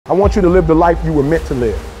I want you to live the life you were meant to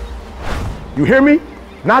live. You hear me?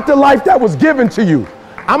 Not the life that was given to you.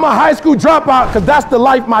 I'm a high school dropout because that's the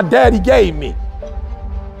life my daddy gave me.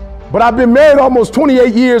 But I've been married almost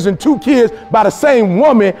 28 years and 2 kids by the same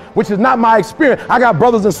woman, which is not my experience. I got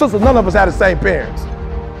brothers and sisters, none of us had the same parents.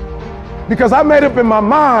 Because I made up in my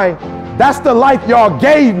mind, that's the life y'all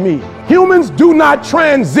gave me. Humans do not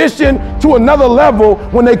transition to another level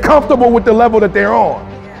when they're comfortable with the level that they're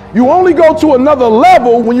on. You only go to another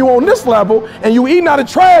level when you're on this level and you eating out of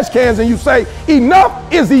trash cans and you say,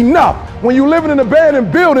 enough is enough. When you're living in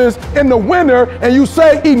abandoned buildings in the winter and you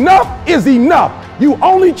say, enough is enough. You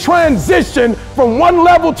only transition from one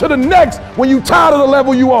level to the next when you're tired of the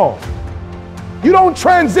level you on. You don't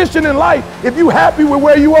transition in life if you're happy with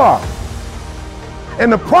where you are.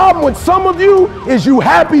 And the problem with some of you is you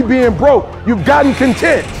happy being broke. You've gotten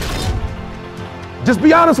content. Just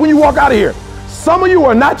be honest when you walk out of here. Some of you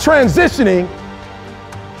are not transitioning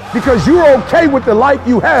because you're okay with the life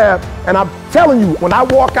you have. And I'm telling you, when I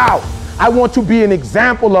walk out, I want to be an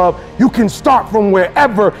example of you can start from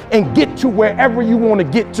wherever and get to wherever you want to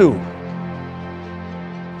get to.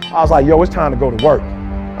 I was like, yo, it's time to go to work.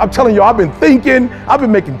 I'm telling you, I've been thinking, I've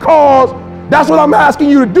been making calls. That's what I'm asking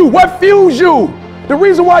you to do. What fuels you? The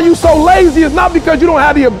reason why you so lazy is not because you don't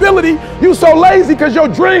have the ability. You so lazy because your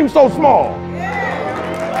dream's so small.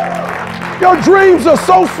 Your dreams are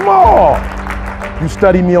so small. You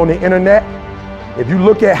study me on the internet. If you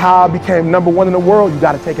look at how I became #1 in the world, you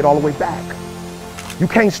got to take it all the way back. You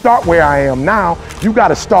can't start where I am now. You got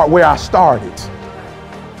to start where I started.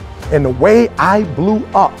 And the way I blew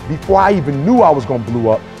up before I even knew I was going to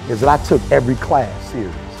blow up is that I took every class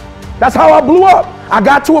serious. That's how I blew up. I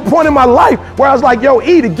got to a point in my life where I was like, yo,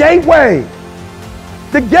 the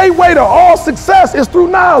gateway to all success is through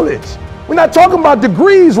knowledge. We're not talking about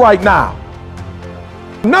degrees right now.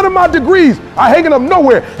 None of my degrees are hanging up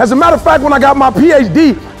nowhere. As a matter of fact, when I got my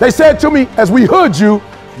PhD, they said to me, as we hood you,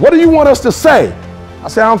 what do you want us to say? I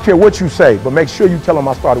said, I don't care what you say, but make sure you tell them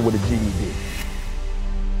I started with a GED.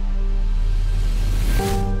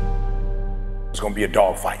 It's going to be a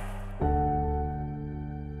dogfight.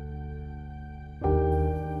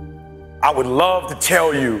 I would love to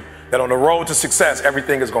tell you that on the road to success,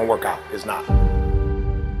 everything is going to work out. It's not.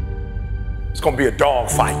 It's going to be a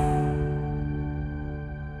dogfight.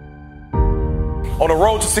 On the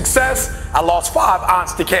road to success, I lost 5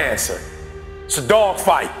 aunts to cancer. It's a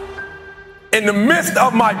dogfight. In the midst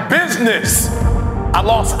of my business, I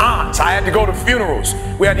lost aunts. I had to go to funerals.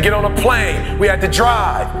 We had to get on a plane. We had to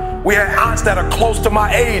drive. We had aunts that are close to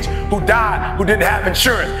my age who died, who didn't have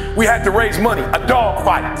insurance. We had to raise money. A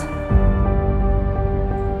dogfight.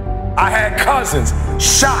 I had cousins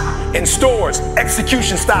shot in stores,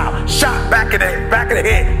 execution style, shot back of the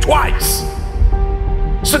head twice.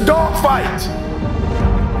 It's a dogfight.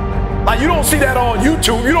 Like, you don't see that on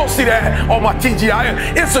YouTube. You don't see that on my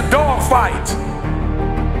TGIF. It's a dogfight.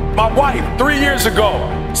 My wife, 3 years ago,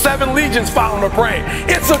 7 legions found her brain.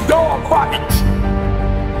 It's a dogfight.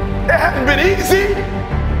 It hadn't been easy.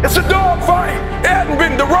 It's a dogfight.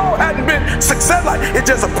 The road hadn't been success. Like, it's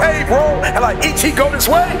just a paved road. And like, E.T. go this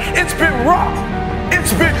way. It's been rough.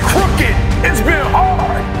 It's been crooked. It's been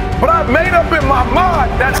hard. But I've made up in my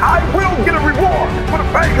mind that I will get a reward for the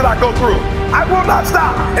pain that I go through. I will not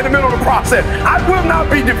stop in the middle of the process. I will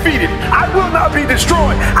not be defeated. I will not be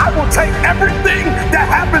destroyed. I will take everything that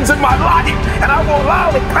happens in my life and I will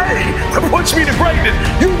allow the pain to push me to greatness.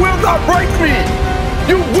 You will not break me.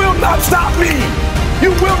 You will not stop me.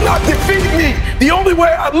 You will not defeat me. The only way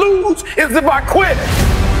I lose is if I quit.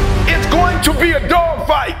 It's going to be a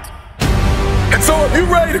dogfight. And so if you're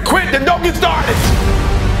ready to quit, then don't get started.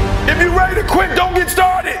 If you're ready to quit, don't get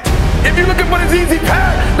started. If you're looking for this easy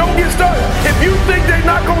path, don't get started. If you think they're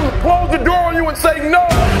not going to close the door on you and say no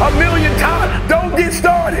 1,000,000 times, don't get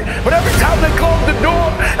started. But every time they close the door,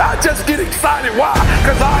 I just get excited. Why?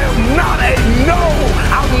 Because I am not a no.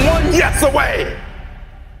 I'm 1 yes away.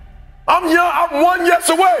 I'm young, I'm 1 yes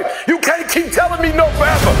away. You can't keep telling me no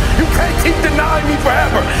forever. You can't keep denying me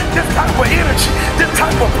forever. This type of energy, this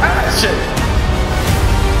type of passion,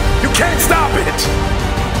 you can't stop it.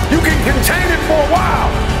 You can contain it for a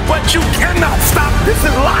while, but you cannot stop. This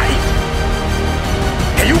is life.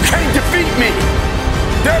 And you can't defeat me.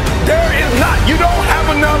 There is not. You don't have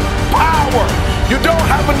enough power. You don't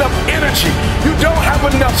have enough energy. You don't have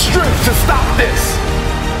enough strength to stop this.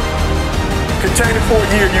 Contain it for a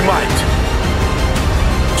year, you might.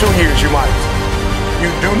 2 years, you might.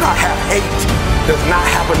 You do not have hate. Does not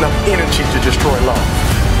have enough energy to destroy love.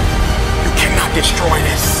 You cannot destroy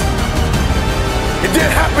this. It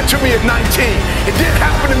didn't happen to me at 19. It didn't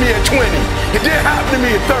happen to me at 20. It didn't happen to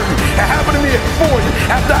me at 30. It happened to me at 40.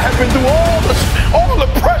 After I had been through all the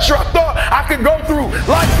pressure I thought I could go through.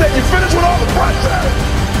 Life said, you finished with all the pressure?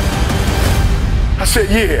 I said,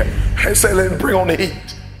 yeah. They said, let me bring on the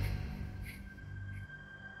heat.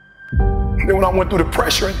 And then when I went through the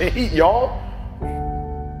pressure and the heat, y'all,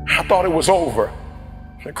 I thought it was over.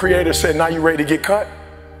 The Creator said, now you ready to get cut?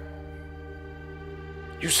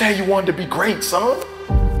 You say you wanted to be great, son.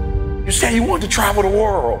 You say you wanted to travel the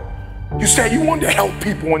world. You say you wanted to help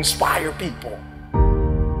people, inspire people.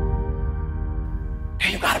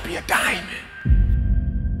 Then you gotta be a diamond.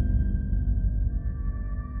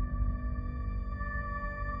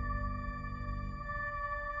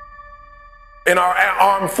 In our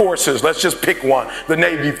armed forces, let's just pick one, the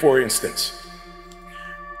Navy, for instance.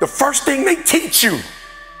 The first thing they teach you,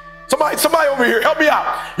 somebody over here, help me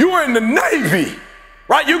out. You are in the Navy,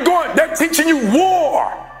 right? They're teaching you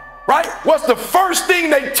war, right? What's the first thing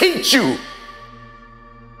they teach you?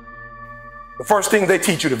 The first thing they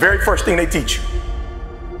teach you, the very first thing they teach you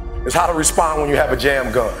is how to respond when you have a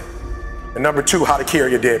jam gun. And number two, how to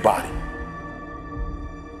carry a dead body.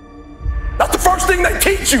 That's the first thing they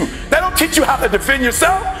teach you. They don't teach you how to defend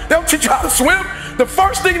yourself. They don't teach you how to swim. The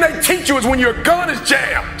first thing they teach you is when your gun is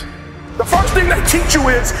jammed. The first thing they teach you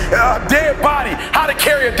is a dead body, how to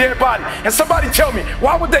carry a dead body. And somebody tell me,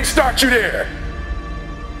 why would they start you there?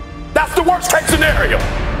 That's the worst case scenario.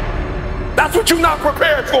 That's what you're not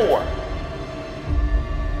prepared for.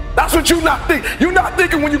 That's what you're not thinking. You're not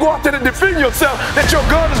thinking when you go out there to defend yourself that your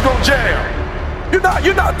gun is gonna jam.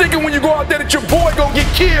 You're not thinking when you go out there that your boy gonna get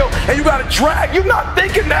killed and you gotta drag. You're not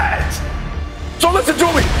thinking that. So listen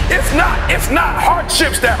to me. It's not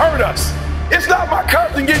hardships that hurt us. It's not my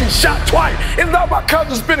cousin getting shot twice. It's not my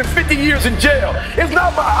cousin spending 50 years in jail. It's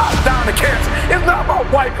not my aunt dying of cancer. It's not my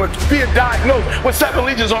wife being diagnosed with 7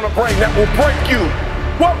 lesions on her brain that will break you.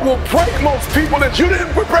 What will break most people is you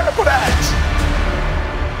didn't prepare for that.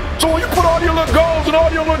 So when you put all your little goals and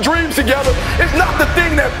all your little dreams together, it's not the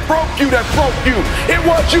thing that broke you. It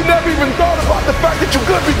was you never even thought about the fact that you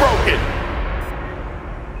could be broken.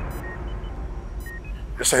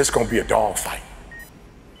 They say it's gonna be a dog fight.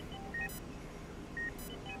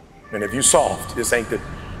 And if you soft, this ain't that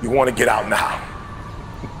you wanna get out now.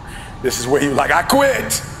 This is where you're like, I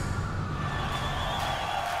quit.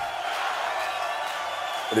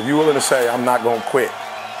 But if you're willing to say, I'm not gonna quit,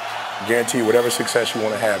 I guarantee you whatever success you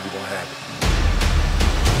want to have, you're going to have it.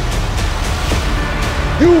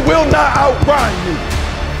 You will not outgrind me.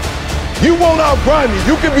 You won't outgrind me.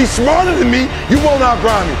 You can be smarter than me. You won't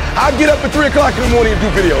outgrind me. I'll get up at 3 o'clock in the morning and do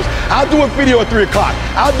videos. I'll do a video at 3 o'clock.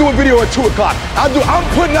 I'll do a video at 2 o'clock. I'm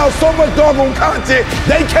putting out so much doggone content,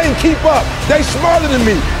 they can't keep up. They smarter than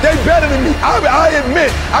me. They better than me. I admit,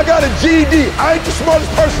 I got a GED. I ain't the smartest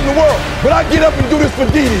person in the world, but I get up and do this for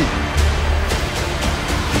Dee.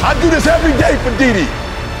 I do this every day for Dee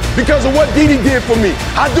because of what Dee did for me.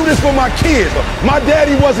 I do this for my kids. My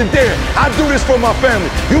daddy wasn't there. I do this for my family.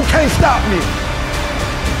 You can't stop me.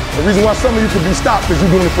 The reason why some of you can be stopped is you're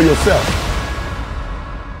doing it for yourself.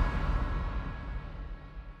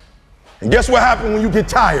 And guess what happens when you get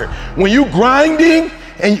tired? When you grinding,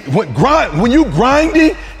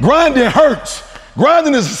 grinding hurts.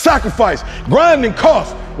 Grinding is a sacrifice. Grinding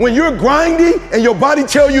costs. When you're grinding and your body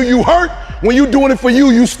tell you hurt, when you're doing it for you,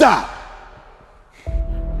 you stop.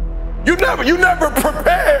 You never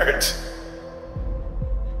prepared.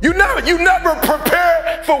 You never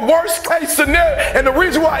prepared for worst case scenario. And the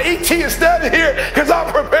reason why ET is standing here, because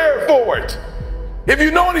I'm prepared for it. If you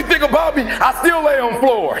know anything about me, I still lay on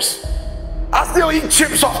floors. I still eat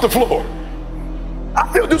chips off the floor. I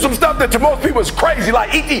still do some stuff that to most people is crazy,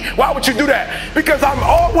 like ET, why would you do that? Because I'm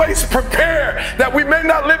always prepared that we may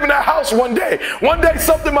not live in that house one day. One day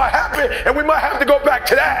something might happen and we might have to go back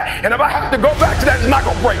to that. And if I have to go back to that, it's not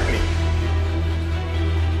gonna break me.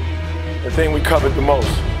 The thing we covered the most,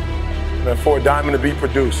 and for a diamond to be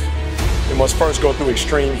produced, it must first go through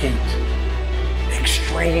extreme heat.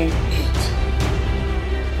 Extreme heat.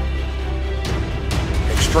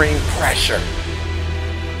 Extreme pressure.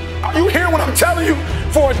 Are you hearing what I'm telling you?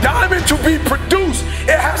 For a diamond to be produced,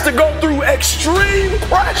 it has to go through extreme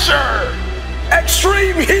pressure,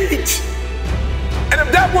 extreme heat. And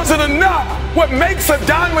if that wasn't enough, what makes a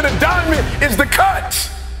diamond is the cut.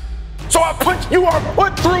 So you are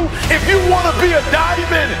put through, if you want to be a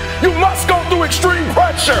diamond, you must go through extreme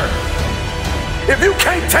pressure. If you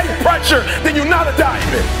can't take pressure, then you're not a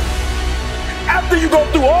diamond. After you go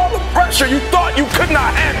through all the pressure you thought you could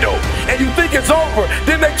not handle and you think it's over,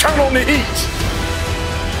 then they turn on the heat.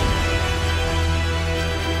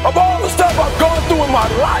 Of all the stuff I've gone through in my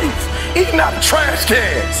life, eating out of trash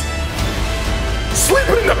cans,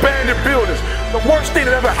 sleeping in abandoned buildings. The worst thing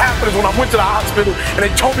that ever happened is when I went to the hospital and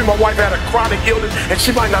they told me my wife had a chronic illness and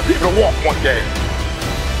she might not be able to walk one day.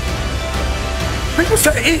 People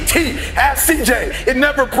say, E.T., ask CJ, it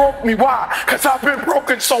never broke me. Why? Because I've been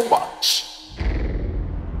broken so much.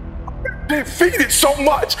 I've been defeated so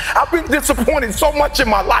much. I've been disappointed so much in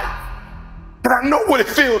my life that I know what it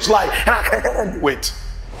feels like and I can handle it.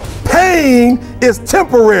 Pain is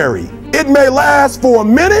temporary. It may last for a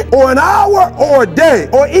minute or an hour or a day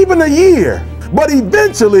or even a year, but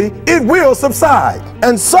eventually it will subside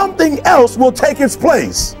and something else will take its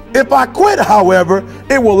place. If I quit, however,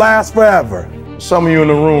 it will last forever. Some of you in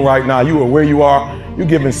the room right now, you are where you are, you're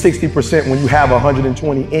giving 60% when you have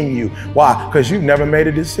 120 in you. Why? Because you've never made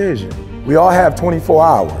a decision. We all have 24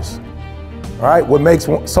 hours. All right, what makes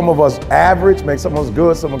some of us average, makes some of us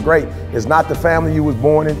good, some of us great, is not the family you was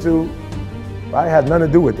born into. Right? It has nothing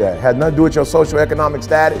to do with that. It has nothing to do with your socioeconomic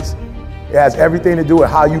status. It has everything to do with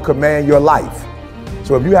how you command your life.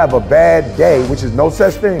 So if you have a bad day, which is no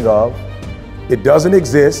such thing of, it doesn't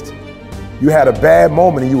exist. You had a bad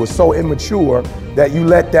moment and you were so immature that you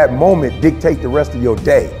let that moment dictate the rest of your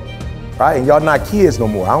day. Right? And y'all not kids no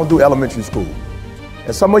more. I don't do elementary school.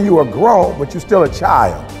 And some of you are grown, but you're still a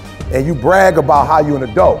child. And you brag about how you're an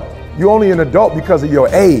adult. You're only an adult because of your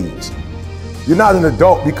age. You're not an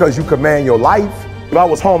adult because you command your life. But I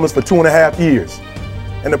was homeless for 2.5 years.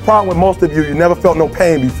 And the problem with most of you, you never felt no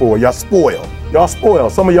pain before. Y'all spoiled. Y'all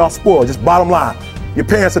spoiled. Some of y'all spoiled. Just bottom line. Your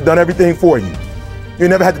parents have done everything for you. You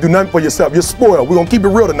never had to do nothing for yourself. You're spoiled. We're going to keep it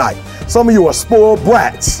real tonight. Some of you are spoiled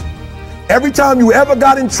brats. Every time you ever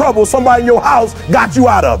got in trouble, somebody in your house got you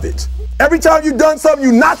out of it. Every time you've done something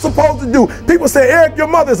you're not supposed to do, people say, Eric, your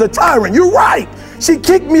mother's a tyrant. You're right. She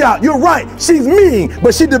kicked me out. You're right. She's mean,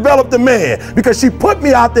 but she developed a man because she put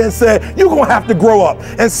me out there and said, you're going to have to grow up.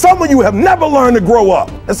 And some of you have never learned to grow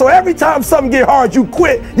up. And so every time something get hard, you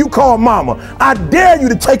quit, you call mama. I dare you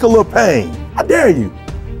to take a little pain. I dare you.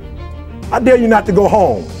 I dare you not to go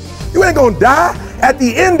home. You ain't going to die. At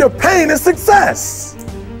the end of pain is success.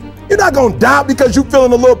 You're not going to die because you're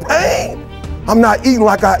feeling a little pain. I'm not eating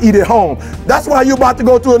like I eat at home. That's why you're about to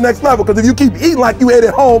go to the next level, because if you keep eating like you ate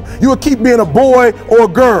at home, you will keep being a boy or a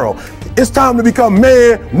girl. It's time to become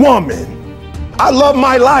man, woman. I love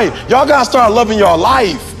my life. Y'all gotta start loving your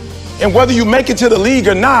life. And whether you make it to the league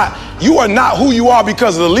or not, you are not who you are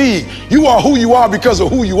because of the league. You are who you are because of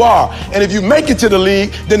who you are. And if you make it to the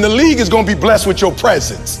league, then the league is gonna be blessed with your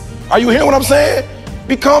presence. Are you hearing what I'm saying?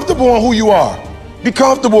 Be comfortable on who you are. Be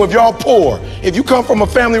comfortable if y'all poor. If you come from a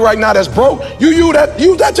family right now that's broke, you use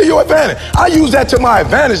that to your advantage. I use that to my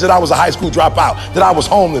advantage that I was a high school dropout, that I was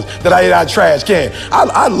homeless, that I ate out of trash can.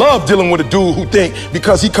 I love dealing with a dude who think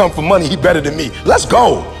because he come from money, he better than me. Let's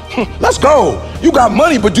go. Let's go. You got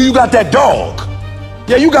money, but do you got that dog?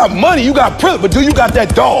 Yeah, you got money, you got privilege, but do you got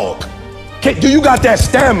that dog? Do you got that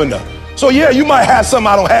stamina? So yeah, you might have something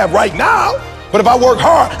I don't have right now, but if I work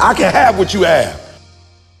hard, I can have what you have.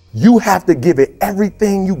 You have to give it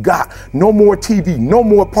everything you got. No more TV, no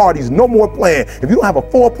more parties, no more playing. If you don't have a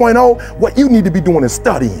 4.0, what you need to be doing is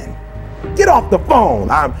studying. Get off the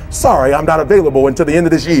phone. I'm sorry, I'm not available until the end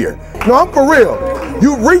of this year. No, I'm for real.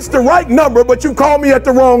 You reached the right number, but you called me at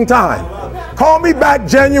the wrong time. Call me back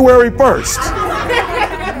January 1st.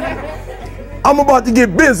 I'm about to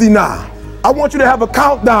get busy now. I want you to have a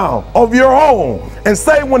countdown of your own and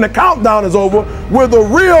say when the countdown is over, will the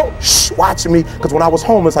real, watch me, because when I was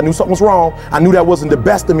homeless, I knew something was wrong. I knew that wasn't the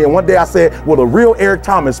best of me. And one day I said, will the real Eric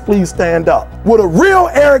Thomas please stand up? Will the real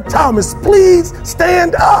Eric Thomas please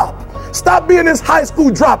stand up? Stop being this high school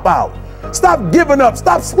dropout. Stop giving up.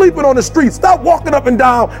 Stop sleeping on the street. Stop walking up and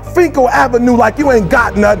down Finkel Avenue like you ain't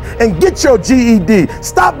got nothing and get your GED.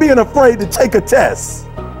 Stop being afraid to take a test.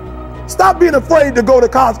 Stop being afraid to go to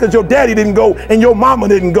college because your daddy didn't go and your mama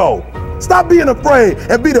didn't go. Stop being afraid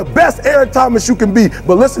and be the best Eric Thomas you can be.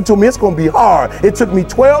 But listen to me, it's going to be hard. It took me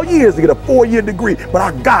 12 years to get a 4-year degree, but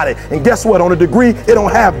I got it. And guess what? On a degree, it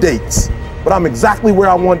don't have dates. But I'm exactly where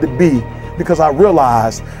I wanted to be because I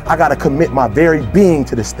realized I got to commit my very being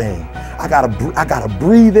to this thing. I gotta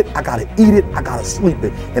breathe it. I got to eat it. I got to sleep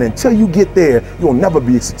it. And until you get there, you'll never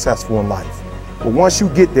be successful in life. But once you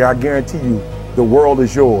get there, I guarantee you, the world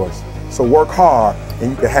is yours. So work hard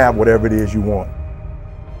and you can have whatever it is you want.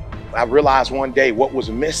 I realized one day what was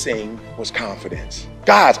missing was confidence.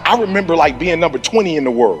 Guys, I remember like being number 20 in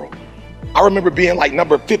the world. I remember being like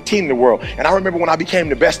number 15 in the world. And I remember when I became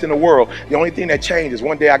the best in the world, the only thing that changed is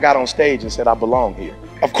one day I got on stage and said, I belong here.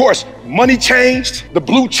 Of course, money changed, the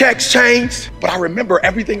blue checks changed, but I remember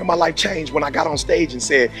everything in my life changed when I got on stage and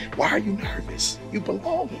said, why are you nervous? You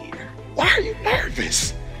belong here. Why are you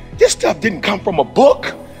nervous? This stuff didn't come from a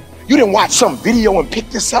book. You didn't watch some video and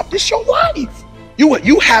pick this up. This your life.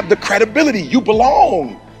 You have the credibility. You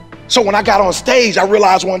belong. So when I got on stage, I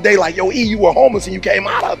realized one day, like, yo, E, you were homeless and you came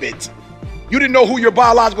out of it. You didn't know who your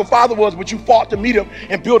biological father was, but you fought to meet him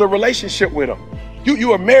and build a relationship with him.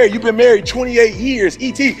 You are married. You've been married 28 years.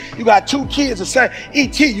 E.T., you got 2 kids. The same.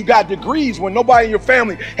 E.T., you got degrees when nobody in your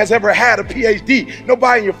family has ever had a PhD.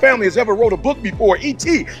 Nobody in your family has ever wrote a book before.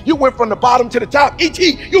 E.T., you went from the bottom to the top.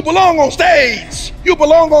 E.T., you belong on stage. You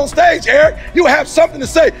belong on stage, Eric. You have something to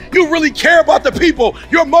say. You really care about the people.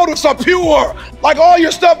 Your motives are pure. Like, all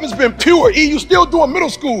your stuff has been pure. E, you still doing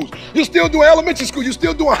middle schools. You still doing elementary school. You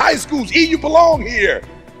still doing high schools. E, you belong here.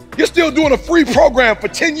 You're still doing a free program for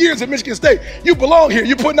 10 years at Michigan State. You belong here.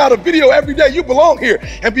 You're putting out a video every day. You belong here.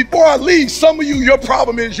 And before I leave, some of you, your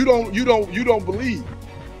problem is you don't believe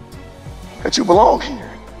that you belong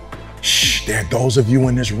here. Shh, there are those of you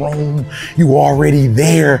in this room, you already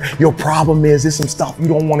there. Your problem is there's some stuff you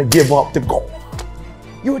don't want to give up to go.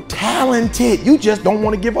 You're talented. You just don't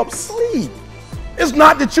want to give up sleep. It's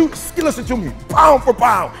not that you, listen to me, pound for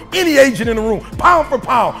pound, any agent in the room, pound for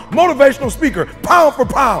pound, motivational speaker, pound for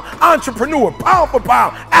pound, entrepreneur, pound for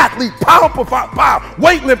pound, athlete, pound for pound,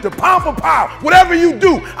 weightlifter, pound for pound, whatever you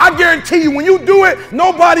do, I guarantee you when you do it,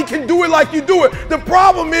 nobody can do it like you do it. The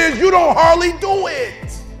problem is you don't hardly do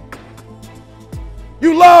it.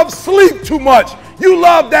 You love sleep too much. You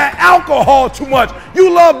love that alcohol too much.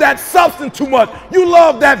 You love that substance too much. You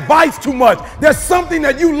love that vice too much. There's something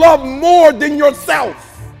that you love more than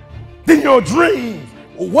yourself, than your dreams.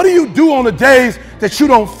 What do you do on the days that you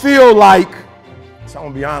don't feel like? So I'm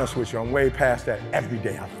gonna be honest with you, I'm way past that. Every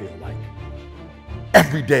day I feel like.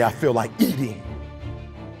 Every day I feel like eating.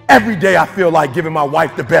 Every day I feel like giving my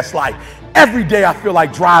wife the best life. Every day I feel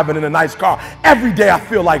like driving in a nice car. Every day I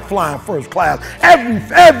feel like flying first class.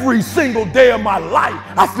 Every single day of my life,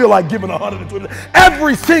 I feel like giving 120.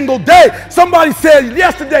 Every single day. Somebody said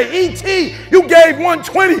yesterday, E.T., you gave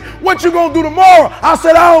 120. What you gonna do tomorrow? I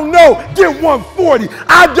said, I don't know. Give 140.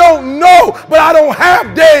 I don't know, but I don't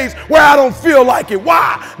have days where I don't feel like it.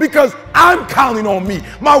 Why? Because I'm counting on me.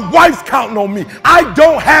 My wife's counting on me. I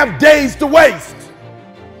don't have days to waste.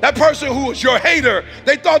 That person who was your hater,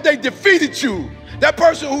 they thought they defeated you. That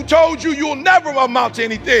person who told you you'll never amount to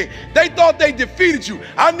anything, they thought they defeated you.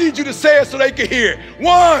 I need you to say it so they can hear it.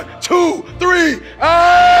 1, 2, 3,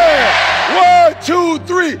 ah! 1, 2,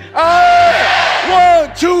 3, ah!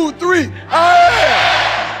 1, 2, 3,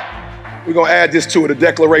 ah! We're gonna add this to it, a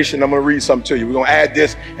declaration. I'm gonna read something to you. We're gonna add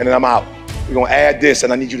this and then I'm out. We're gonna add this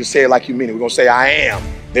and I need you to say it like you mean it. We're gonna say, I am,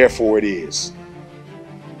 therefore it is.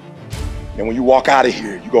 And when you walk out of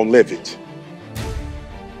here, you're gonna live it.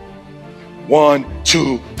 1,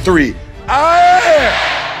 2, 3. I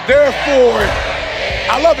am, therefore.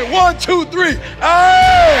 I love it. 1, 2, 3. I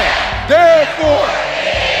am, therefore.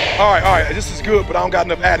 All right. This is good, but I don't got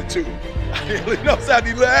enough attitude. I need a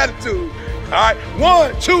little attitude. All right.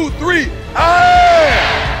 1, 2, 3. I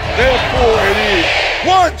am, therefore it is.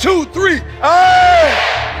 1, 2, 3. I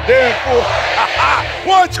am, therefore.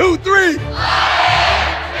 1, 2, 3.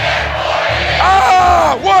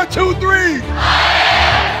 Ah, 1, 2, 3.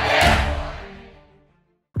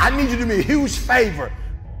 I need you to do me a huge favor.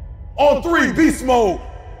 On 3, beast mode.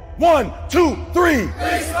 1, 2, 3.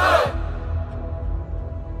 Beast mode.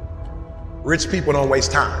 Rich people don't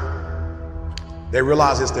waste time. They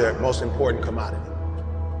realize it's their most important commodity.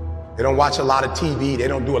 They don't watch a lot of TV. They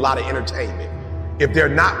don't do a lot of entertainment. If they're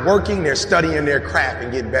not working, they're studying their craft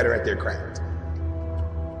and getting better at their craft.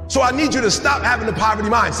 So I need you to stop having the poverty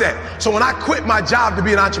mindset. So when I quit my job to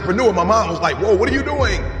be an entrepreneur, my mom was like, whoa, what are you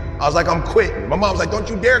doing? I was like, I'm quitting. My mom was like, don't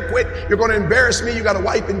you dare quit. You're going to embarrass me. You got a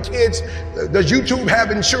wife and kids. Does YouTube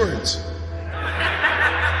have insurance?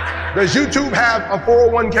 Does YouTube have a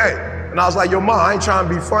 401k? And I was like, yo, mom, I ain't trying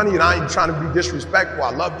to be funny and I ain't trying to be disrespectful.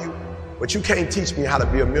 I love you, but you can't teach me how to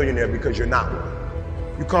be a millionaire because you're not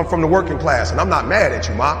one. You come from the working class and I'm not mad at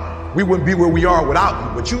you, mom. We wouldn't be where we are without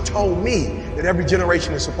you, but you told me that every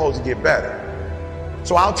generation is supposed to get better.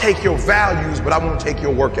 So I'll take your values, but I won't take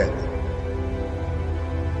your work ethic.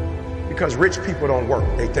 Because rich people don't work,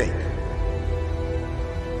 they think.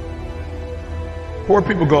 Poor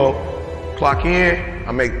people go, clock in,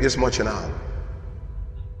 I make this much an hour.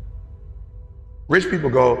 Rich people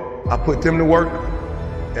go, I put them to work,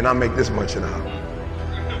 and I make this much an hour.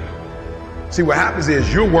 See, what happens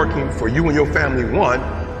is you're working for you and your family, one,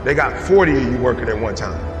 they got 40 of you working at one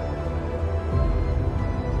time.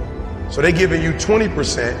 So they're giving you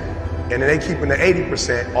 20% and then they keeping the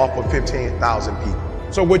 80% off of 15,000 people.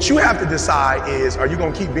 So what you have to decide is, are you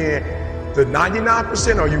gonna keep being the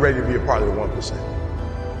 99% or are you ready to be a part of the 1%?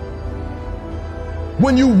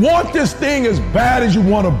 When you want this thing as bad as you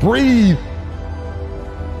want to breathe,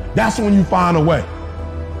 that's when you find a way.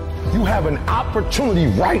 You have an opportunity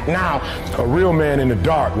right now. A real man in the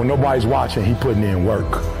dark, when nobody's watching, he putting in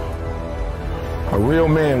work. A real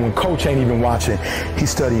man, when coach ain't even watching, he's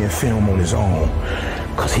studying film on his own,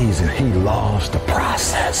 because he loves the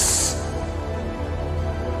process.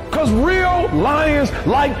 Because real lions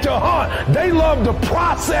like to hunt. They love the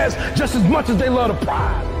process just as much as they love the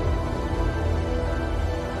prize.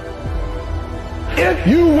 If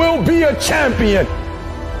you will be a champion,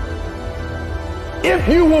 if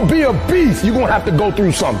you will be a beast, you're going to have to go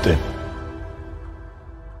through something.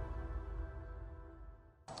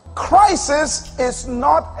 Crisis is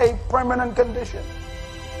not a permanent condition.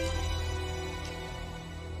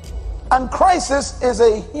 And crisis is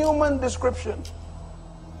a human description.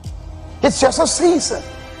 It's just a season.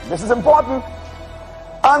 This is important.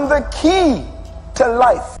 And the key to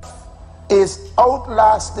life is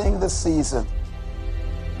outlasting the season.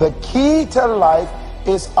 The key to life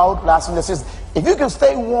is outlasting the season. If you can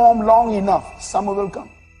stay warm long enough, summer will come.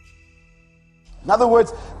 In other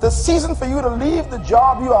words, the season for you to leave the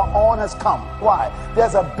job you are on has come. Why?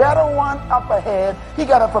 There's a better one up ahead. He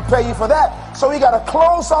got to prepare you for that. So he got to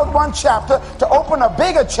close out one chapter to open a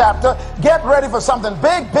bigger chapter. Get ready for something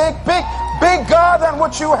big, big, big, bigger than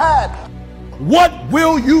what you had. What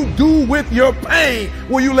will you do with your pain?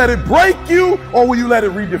 Will you let it break you, or will you let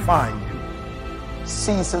it redefine you?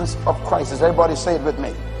 Seasons of crisis. Everybody say it with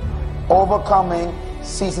me. Overcoming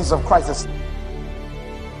seasons of crisis.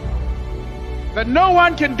 That no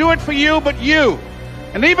one can do it for you but you.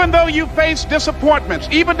 And even though you face disappointments,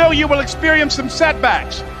 even though you will experience some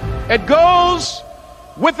setbacks, it goes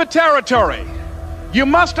with the territory. You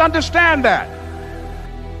must understand that.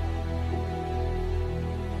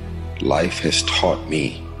 Life has taught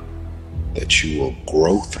me that you will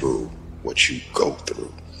grow through what you go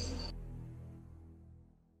through.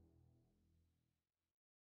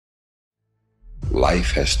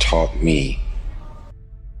 Life has taught me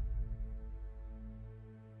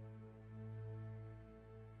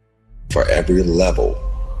for every level,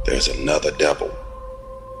 there's another devil.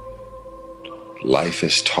 Life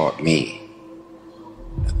has taught me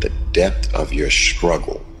that the depth of your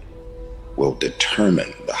struggle will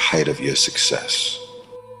determine the height of your success.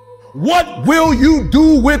 What will you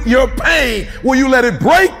do with your pain? Will you let it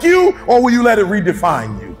break you, or will you let it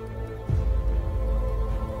redefine you?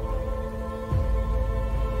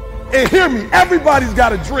 And hear me, everybody's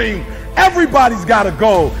got a dream. Everybody's got a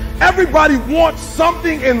goal. Everybody wants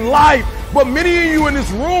something in life, but many of you in this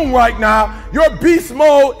room right now, your beast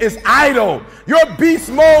mode is idle. Your beast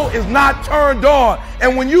mode is not turned on.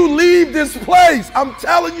 And when you leave this place, I'm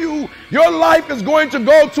telling you, your life is going to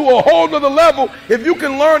go to a whole nother level if you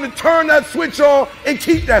can learn to turn that switch on and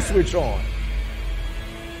keep that switch on.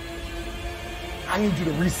 I need you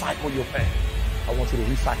to recycle your pain. I want you to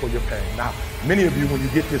recycle your pain. Now, many of you, when you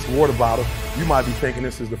get this water bottle, you might be thinking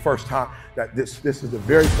this is the first time, that this is the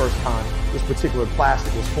very first time this particular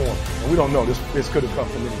plastic was formed. And we don't know, this could have come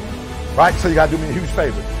from anyone, right? So you gotta do me a huge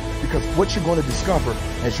favor, because what you're gonna discover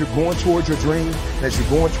as you're going towards your dream, as you're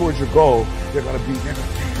going towards your goal, there's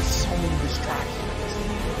so many distractions.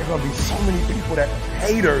 There's gonna be so many people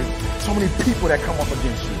haters, so many people that come up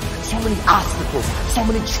against you, so many obstacles, so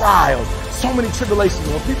many trials, so many tribulations.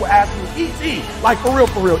 When people ask me, E.T., like for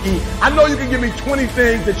real, E, I know you can give me 20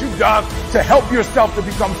 things that you've done to help yourself to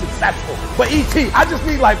become successful. But E.T., I just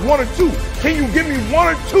need like one or two. Can you give me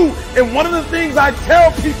one or two? And one of the things I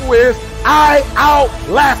tell people is, I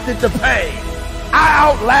outlasted the pain. I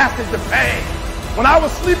outlasted the pain. When I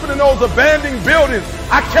was sleeping in those abandoned buildings,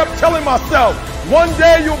 I kept telling myself, one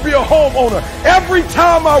day you'll be a homeowner. Every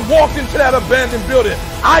time I walked into that abandoned building,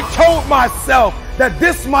 I told myself that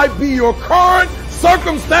this might be your current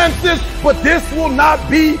circumstances, but this will not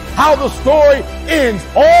be how the story ends.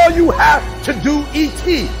 All you have to do,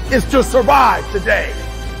 E.T., is to survive today.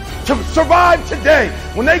 To survive today.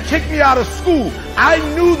 When they kicked me out of school, I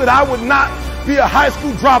knew that I would not be a high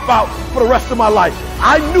school dropout for the rest of my life.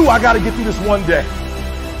 I knew I got to get through this one day.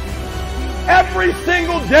 Every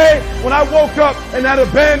single day when I woke up in that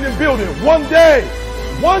abandoned building, one day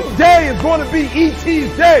is going to be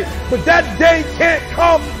E.T.'s day, but that day can't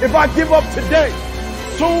come if I give up today.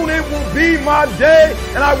 Soon it will be my day,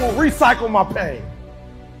 and I will recycle my pain.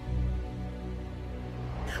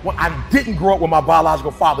 Well, I didn't grow up with my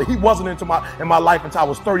biological father. He wasn't in my life until I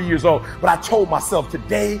was 30 years old. But I told myself,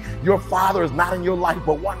 today, your father is not in your life,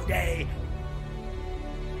 but one day.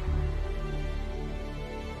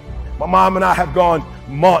 My mom and I have gone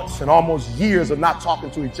months and almost years of not talking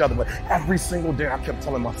to each other. But every single day, I kept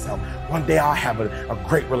telling myself, one day I'll have a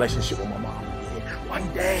great relationship with my mom. One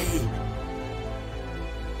one day.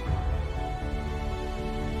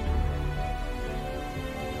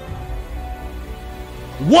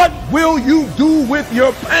 What will you do with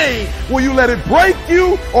your pain? Will you let it break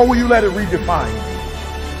you, or will you let it redefine you?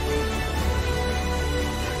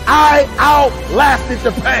 I outlasted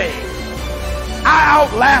the pain. I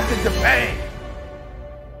outlasted the pain.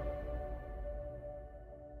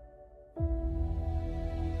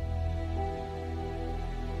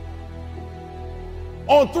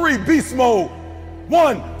 On 3, beast mode.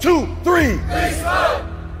 1, 2, 3. Beast mode.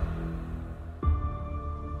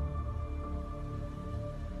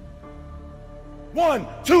 1,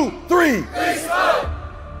 2, 3. Beast mode.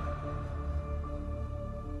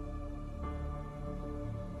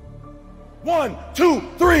 1, 2,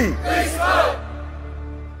 3. Beast mode.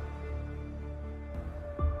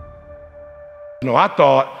 You know, I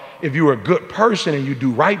thought if you were a good person and you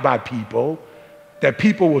do right by people, that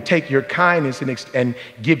people will take your kindness and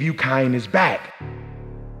give you kindness back.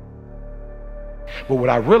 But what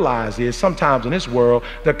I realize is sometimes in this world,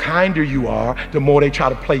 the kinder you are, the more they try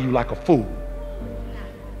to play you like a fool.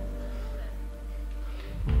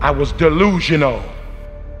 I was delusional.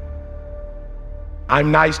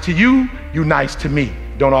 I'm nice to you, you nice to me.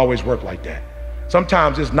 Don't always work like that.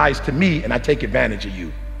 Sometimes it's nice to me and I take advantage of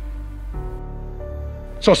you.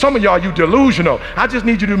 So some of y'all, you delusional. I just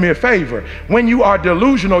need you to do me a favor. When you are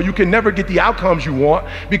delusional, you can never get the outcomes you want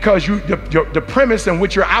because the premise in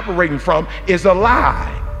which you're operating from is a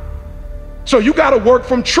lie. So you got to work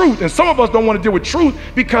from truth. And some of us don't want to deal with truth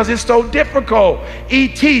because it's so difficult.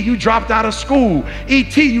 E.T., you dropped out of school.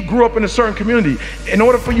 E.T., you grew up in a certain community. In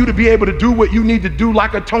order for you to be able to do what you need to do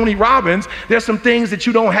like a Tony Robbins, there's some things that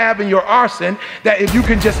you don't have in your arsenal that if you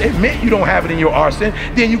can just admit you don't have it in your arsenal,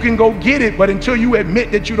 then you can go get it. But until you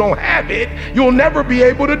admit that you don't have it, you'll never be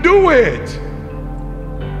able to do it.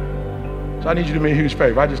 So I need you to do me a huge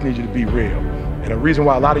favor. I just need you to be real. And the reason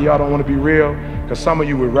why a lot of y'all don't want to be real, because some of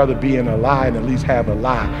you would rather be in a lie and at least have a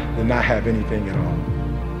lie than not have anything at all.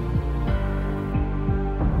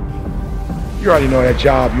 You already know that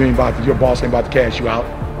job, your boss ain't about to cash you out.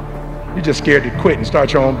 You're just scared to quit and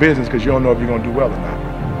start your own business because you don't know if you're going to do well or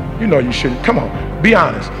not. You know you shouldn't. Come on, be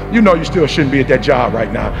honest. You know you still shouldn't be at that job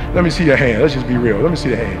right now. Let me see your hand. Let's just be real. Let me see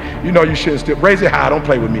the hand. You know you shouldn't still. Raise it high. Don't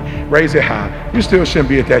play with me. Raise it high. You still shouldn't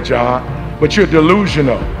be at that job, but you're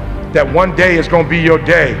delusional. That one day is going to be your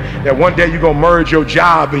day. That one day you're going to merge your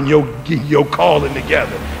job and your calling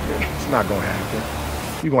together. It's not going to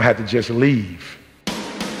happen. You're going to have to just leave.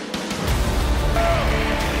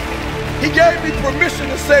 He gave me permission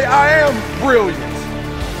to say I am brilliant.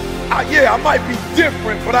 Yeah, I might be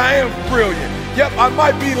different, but I am brilliant. Yep, I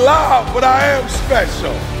might be loud, but I am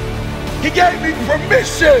special. He gave me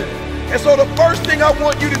permission. And so the first thing I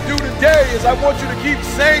want you to do today is I want you to keep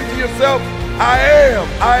saying to yourself, I am,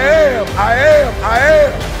 I am, I am, I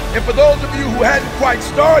am. And for those of you who hadn't quite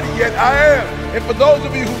started yet, I am. And for those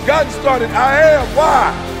of you who've gotten started, I am.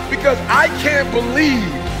 Why? Because I can't believe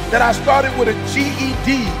that I started with a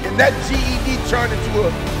GED and that GED turned into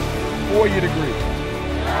a 4-year degree.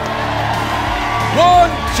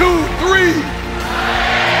 1, 2, 3.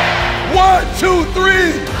 1, 2,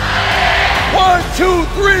 3. 1, 2,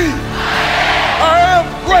 3. I am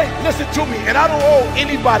great. Listen to me. And I don't owe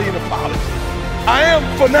anybody an apology. I am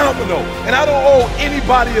phenomenal, and I don't owe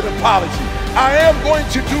anybody an apology. I am going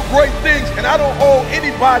to do great things, and I don't owe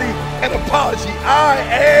anybody an apology. I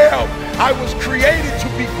am. I was created to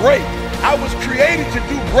be great. I was created to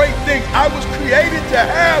do great things. I was created to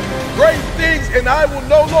have great things, and I will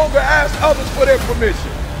no longer ask others for their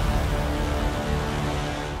permission.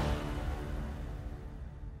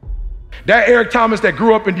 That Eric Thomas that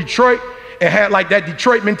grew up in Detroit and had like that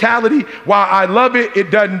Detroit mentality, while I love it, it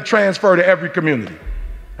doesn't transfer to every community.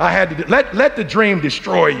 I had to let the dream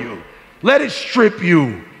destroy you. Let it strip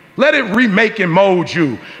you. Let it remake and mold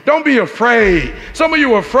you. Don't be afraid. Some of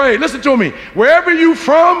you are afraid. Listen to me. Wherever you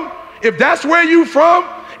from, if that's where you from,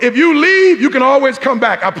 if you leave, you can always come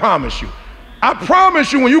back. I promise you. I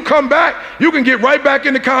promise you, when you come back, you can get right back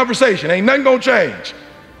in the conversation. Ain't nothing gonna change.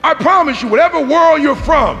 I promise you, whatever world you're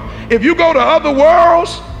from, if you go to other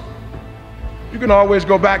worlds, you can always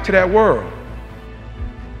go back to that world.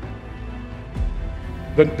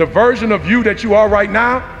 The version of you that you are right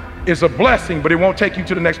now is a blessing, but it won't take you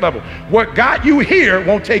to the next level. What got you here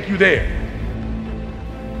won't take you there.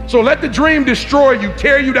 So let the dream destroy you,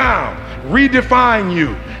 tear you down, redefine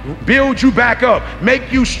you, build you back up, make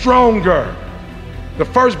you stronger. The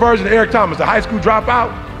first version of Eric Thomas, the high school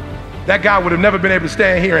dropout, that guy would have never been able to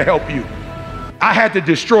stand here and help you. I had to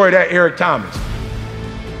destroy that Eric Thomas.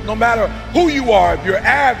 No matter who you are, if you're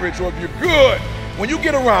average or if you're good, When you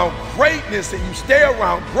get around greatness and you stay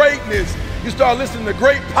around greatness, you start listening to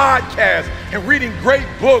great podcasts and reading great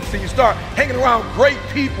books, and you start hanging around great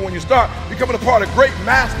people, and you start becoming a part of great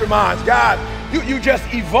masterminds. God, you just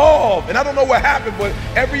evolve. And I don't know what happened, but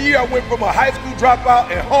every year I went from a high school dropout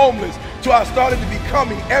and homeless to I started to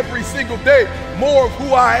becoming every single day more of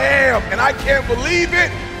who I am. And I can't believe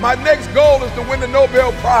it. My next goal is to win the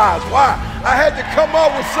Nobel Prize. Why? I had to come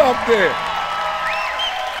up with something.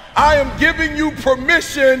 I am giving you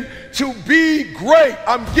permission to be great.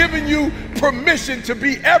 I'm giving you permission to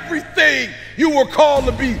be everything you were called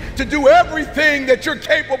to be, to do everything that you're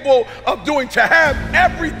capable of doing, to have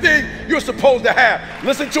everything you're supposed to have.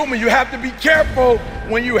 Listen to me, you have to be careful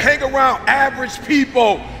when you hang around average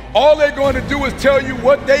people. All they're going to do is tell you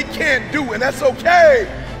what they can't do, and that's okay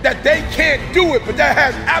that they can't do it, but that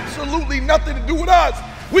has absolutely nothing to do with us.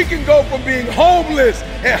 We can go from being homeless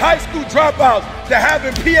and high school dropouts to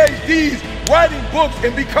having PhDs, writing books,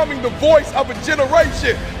 and becoming the voice of a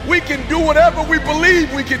generation. We can do whatever we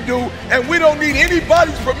believe we can do, and we don't need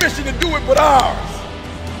anybody's permission to do it but ours.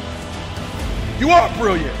 You are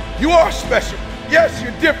brilliant. You are special. Yes,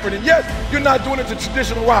 you're different, and yes, you're not doing it the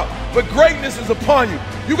traditional route, but greatness is upon you.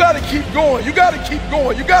 You got to keep going. You got to keep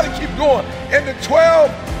going. You got to keep going. And the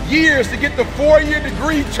 12 years to get the 4-year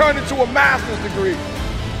degree turned into a master's degree.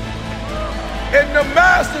 And the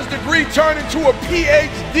master's degree turned into a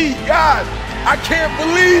PhD. Guys, I can't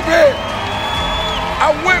believe it.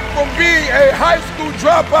 I went from being a high school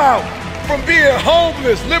dropout, from being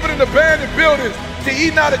homeless, living in abandoned buildings, to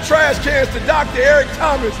eating out of trash cans, to Dr. Eric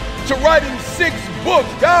Thomas, to writing 6 books.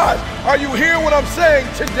 Guys, are you hearing what I'm saying?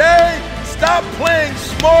 Today, stop playing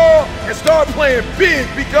small and start playing big,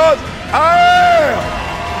 because I am.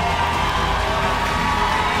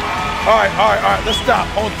 All right, let's stop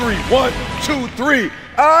on 3. 1, 2, 3.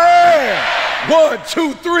 I am. 1,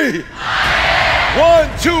 2, 3. 1,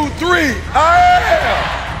 2, 3. I am.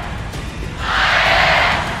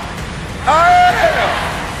 I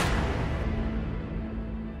am.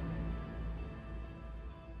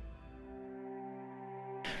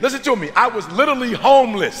 Listen to me. I was literally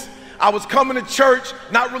homeless. I was coming to church,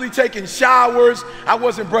 not really taking showers. I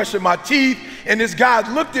wasn't brushing my teeth. And this guy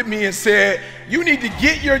looked at me and said, you need to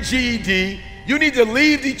get your GED. You need to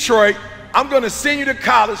leave Detroit. I'm going to send you to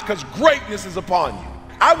college because greatness is upon you.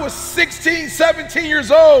 I was 16, 17 years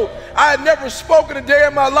old. I had never spoken a day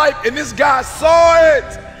in my life, and this guy saw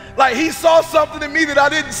it. Like, he saw something in me that I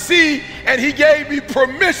didn't see, and he gave me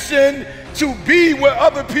permission to be where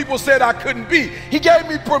other people said I couldn't be. He gave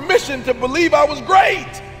me permission to believe I was great.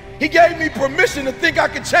 He gave me permission to think I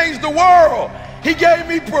could change the world. He gave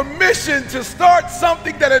me permission to start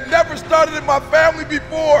something that had never started in my family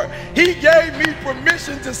before. He gave me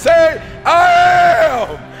permission to say, I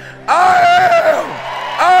am, I am,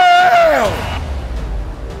 I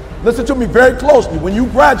am. Listen to me very closely. When you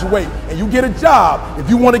graduate and you get a job, if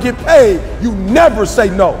you want to get paid, you never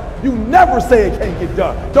say no. You never say it can't get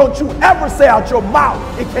done. Don't you ever say out your mouth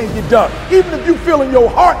it can't get done. Even if you feel in your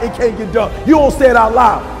heart it can't get done, you don't say it out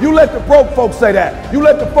loud. You let the broke folks say that. You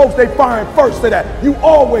let the folks they firing first say that. You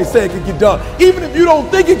always say it can get done. Even if you don't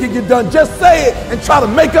think it can get done, just say it and try to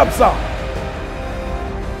make up something.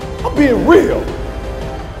 I'm being real.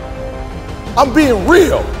 I'm being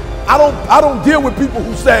real. I don't deal with people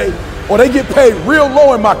who say, or they get paid real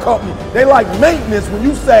low in my company. They like maintenance when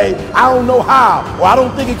you say, I don't know how, or I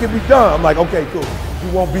don't think it can be done. I'm like, okay, cool.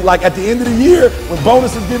 You won't be like at the end of the year when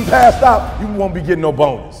bonuses getting passed out, you won't be getting no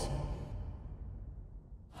bonus.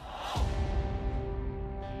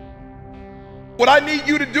 What I need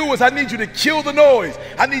you to do is I need you to kill the noise.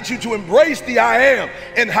 I need you to embrace the I am.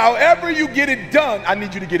 And however you get it done, I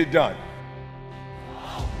need you to get it done.